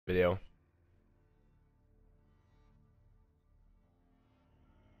video.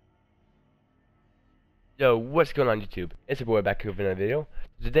 Yo, what's going on YouTube? It's your boy back here with another video.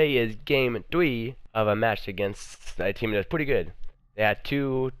 Today is game 3 of a match against a team that's pretty good. They had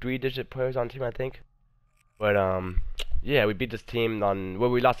 2 3-digit players on the team, I think. But yeah, we beat this team on,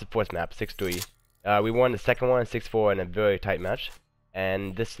 well, we lost the first map 6-3. We won the second one 6-4 in a very tight match.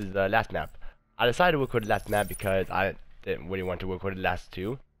 And this is the last map. I decided to record the last map because I didn't really want to record the last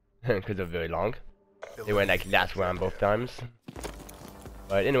two because they're very long. They went like last round both times.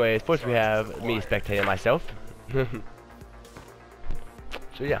 But anyway, first we have me spectating myself.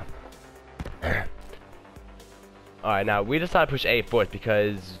 So yeah. Alright, now we decided to push A first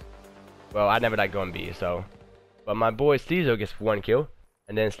because, well, I never like going B, so. But my boy Caesar gets 1 kill,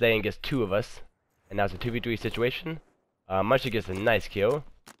 and then Slaying gets 2 of us. And now it's a 2v3 situation. Munchie gets a nice kill.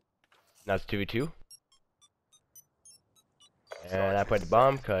 Now it's 2v2. And I put the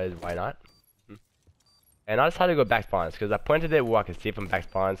bomb, because why not? And I decided to go back spawns, because I pointed it where I can see from back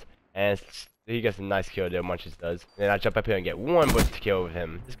spawns, and he gets a nice kill there, Munchies does. And then I jump up here and get 1 burst kill with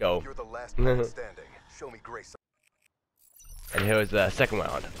him. Let's go. You're the last man standing. Show me grace. And here's the second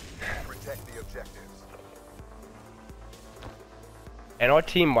round. Protect the objectives. And our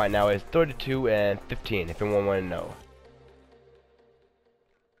team right now is 32 and 15, if anyone want to know.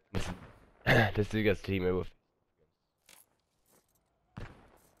 This is a good team move.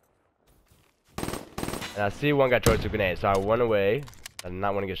 And I see one guy throw 2 grenades, so I run away. I do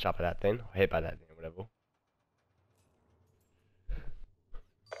not want to get shot by that thing, or hit by that thing, or whatever.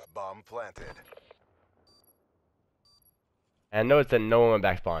 Bomb planted. And notice that no one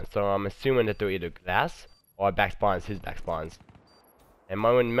back spawns, so I'm assuming that they're either glass or back spawns his back spawns. And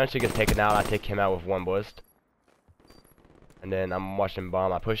when Munchie gets taken out, I take him out with 1 burst. And then I'm watching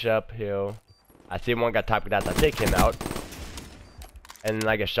bomb, I push up, heal. I see one guy top glass, I take him out. And then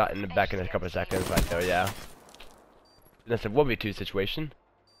I get shot in the back in a couple of seconds right there, yeah. And that's a 1v2 situation.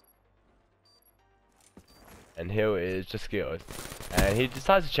 And here is just skills. And he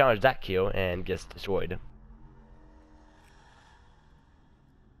decides to challenge that kill and gets destroyed.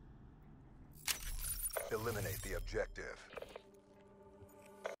 Eliminate the objective.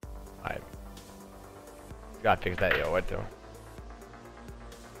 Alright. Gotta fix that, yo, what though?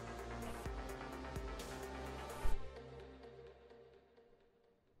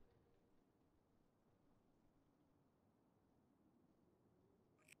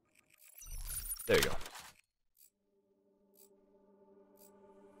 There you go.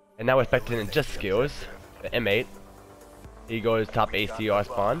 And now we're expecting just skills. The M8. He goes top ACR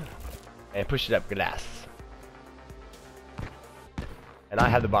spawn and pushes up glass. And I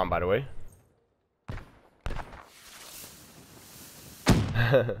have the bomb, by the way.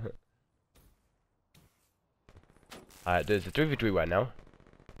 Alright, there's a 3v3 right now.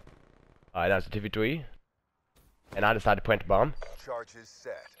 Alright, now it's a 2v3. And I decided to plant the bomb. Charges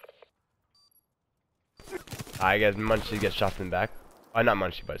set. I guess Munchie gets shot in the back. Oh, not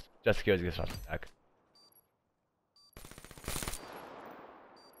Munchie, but just Skills gets shot in the back.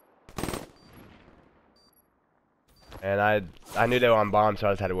 And I knew they were on bomb, so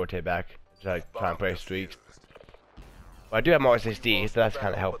I just had to rotate back. Just like try and play streaks. But I do have more SSD, so that's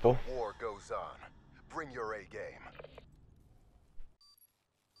kind of helpful. War goes on. Bring your A game.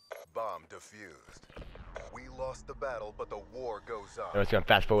 Bomb defused. We lost the battle, but the war goes on. I'm just gonna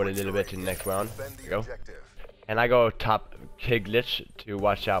fast forward a little bit to the next round. Defend There the you go. objective. And I go top kid glitch to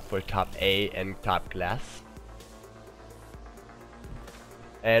watch out for top A and top glass.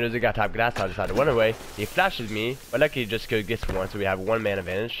 And as I got top glass, I decided to run away. He flashes me, but luckily he just gets 1, so we have 1 man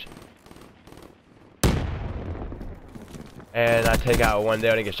advantage. And I take out 1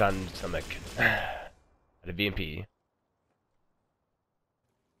 there and I get shot in the stomach. At a BMP.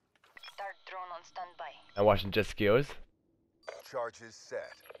 Start drone on standby. I'm watching just skills. Charges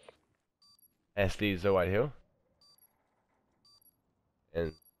set. And Steve's right here.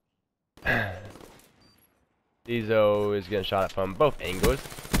 And Dizo is getting shot at from both angles.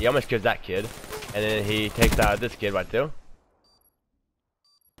 He almost kills that kid. And then he takes out this kid right there. And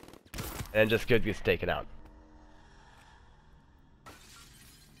then just kid gets taken out.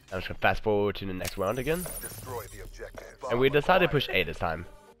 I'm just gonna fast forward to the next round again. Destroy the objective. And we decided to push A this time.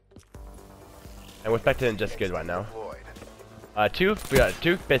 And we're expecting just good right now. We got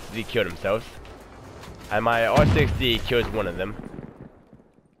 2 basically killed themselves. And my R60 kills 1 of them.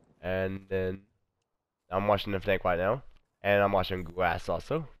 And then I'm watching them flank right now. And I'm watching grass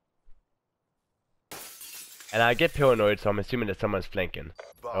also. And I get paranoid, so I'm assuming that someone's flanking.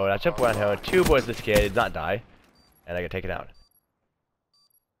 So I jump around here, and 2 boys this kid did not die. And I get taken out.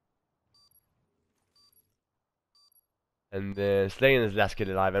 And then Slaying is the last kid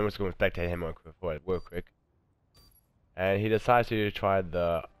alive. I'm just going to spectate him real quick. And he decides to try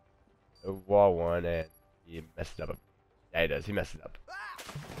the wall one, and he messes up. Yeah, he does. He messes up.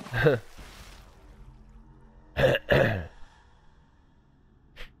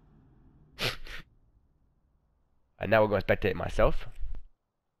 And now we're going to spectate myself.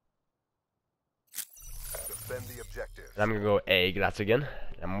 Defend the objective. And I'm going to go A glass again.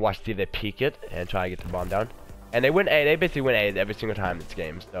 I'm going to watch see if they peek it and try to get the bomb down. And they win A. They basically win A every single time in this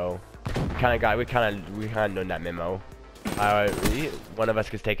game. So we kind of know that memo. One of us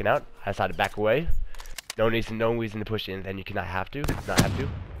gets taken out. I decided to back away. No reason to push in. Then you cannot have to.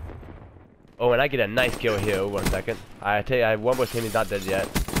 Oh, and I get a nice kill here. 1 second. I tell you, I have one more team. He's not dead yet.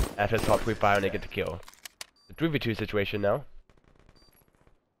 After it's called pre-fire and they get the kill. The 3v2 situation now.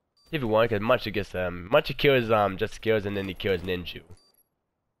 2v1 because Munchie gets Munchie kills just skills and then he kills Ninju.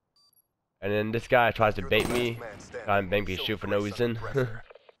 And then this guy tries to bait me. Trying to bait me shoot for no reason.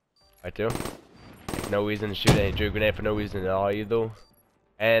 Right there. No reason to shoot any grenade for no reason at all either.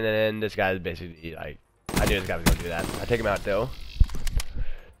 And then this guy is basically like, I knew this guy was gonna do that. I take him out though.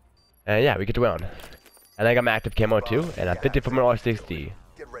 And yeah, we get the round. And I got my active camo too, and I'm 50 from an R60.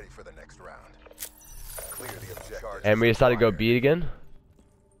 Get ready for the next round. Clear the objective. And we decided to go B again.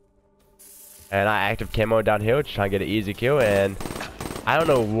 And I active camo down here to try and get an easy kill, and I don't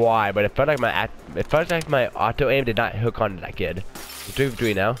know why, but it felt like my auto aim did not hook onto that kid. It's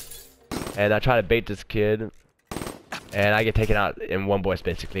 3v3 now. And I try to bait this kid, and I get taken out in one voice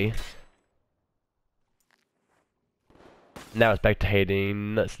basically. Now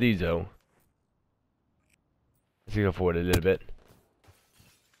spectating Sleezo. Let's go forward a little bit.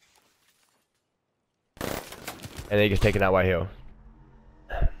 And then he gets taken out right here.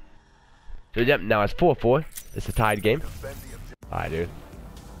 So yep, now it's 4-4. It's a tied game. Alright, dude.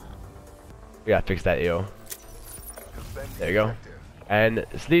 We gotta fix that EO. There you go. And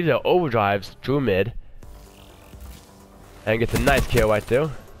Sleezo overdrives through mid. And gets a nice kill right there.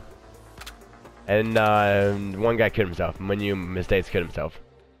 And one guy killed himself. Menu mistakes killed himself.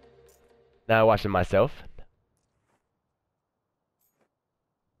 Now watching myself.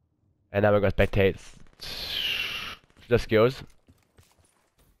 And now we're gonna spectate the skills.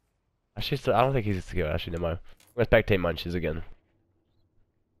 Actually, I don't think he's a skill. Actually, never mind. I'm gonna spectate Munches again.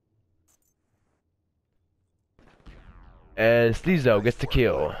 And Sleezo gets the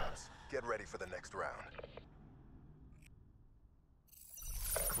kill. Get ready for the next round.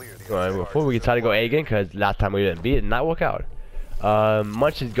 Alright, before we try to go A again, because last time we didn't beat it, did not work out.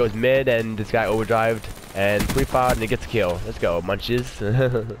 Munches goes mid, and this guy overdrived and pre-fired, and he gets a kill. Let's go, Munches.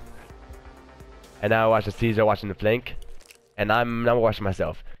 And now I watch the Caesar watching the flank, and I'm watching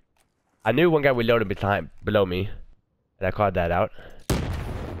myself. I knew one guy reloaded below me, and I called that out.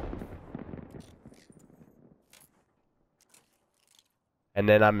 And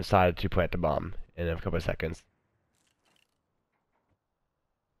then I decided to plant the bomb in a couple of seconds.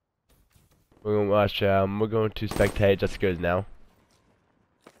 We're gonna watch. We're going to spectate just good now.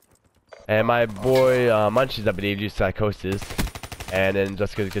 And my boy Munchies, I believe, used Psychosis, and then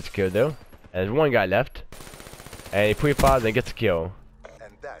just good gets killed though. And there's one guy left, and he pre-fires and gets a kill.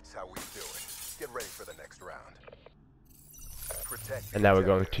 And that's how we do it. Get ready for the next round. Protect. And now we're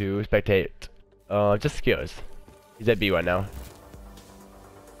going to spectate. Just skills. He's at B right now.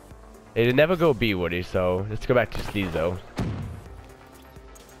 He did never go B, Woody. So let's go back to Sleezo.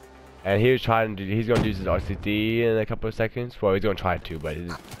 And he's going to use his RCD in a couple of seconds. Well, he's going to try to, but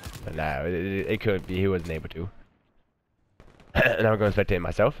nah, it could be he wasn't able to. And now we're going to spectate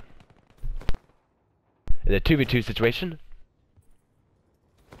myself. In a 2v2 situation.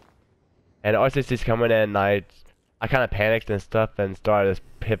 And RCD's coming in, I kind of panicked and stuff and started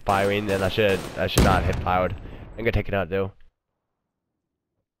hip firing, and I should not hip fired. I'm gonna take it out though.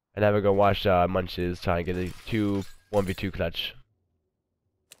 And now we're gonna watch Munches try and get a 1v2 clutch.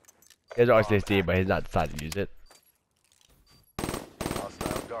 He has RCD, but he's not decided to use it.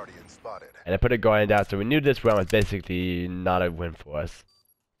 Hostile Guardian spotted. And I put a Guardian down, so we knew this round was basically not a win for us.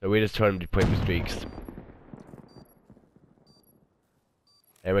 So we just told him to play for streaks.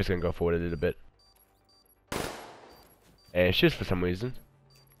 And we're just gonna go forward a little bit. And it shoots for some reason.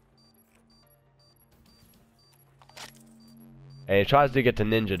 And he tries to get to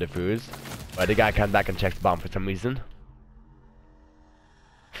Ninja defuse, but the guy comes back and checks the bomb for some reason.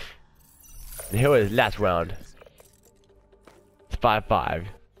 And here is last round. It's 5-5.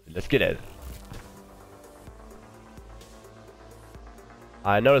 Let's get it.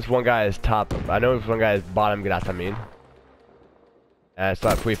 I noticed one guy is top. I noticed one guy is bottom glass, I mean. And I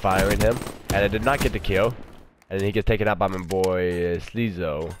started pre-firing him. And I did not get the kill. And then he gets taken out by my boy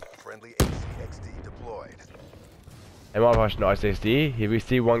Sleezo. Friendly ACXD deployed. And while watching the R60, we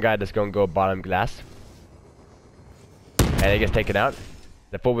see one guy that's gonna go bottom glass. And he gets taken out.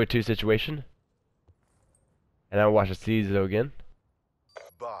 The 4v2 situation. And I watch the CZO again.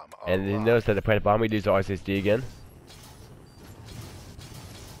 Bomb And you online. notice that the plant bomb, we do the R60 again.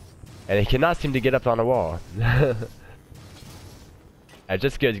 And he cannot seem to get up on the wall.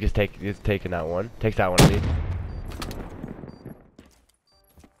 Just good, gets taken out one. Takes out one of these.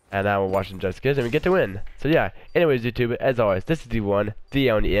 And now we're watching Just Good, and we get to win. So yeah, anyways YouTube, as always, this is the one, the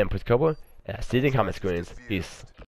only input couple. And I see you in the comment screens. Peace.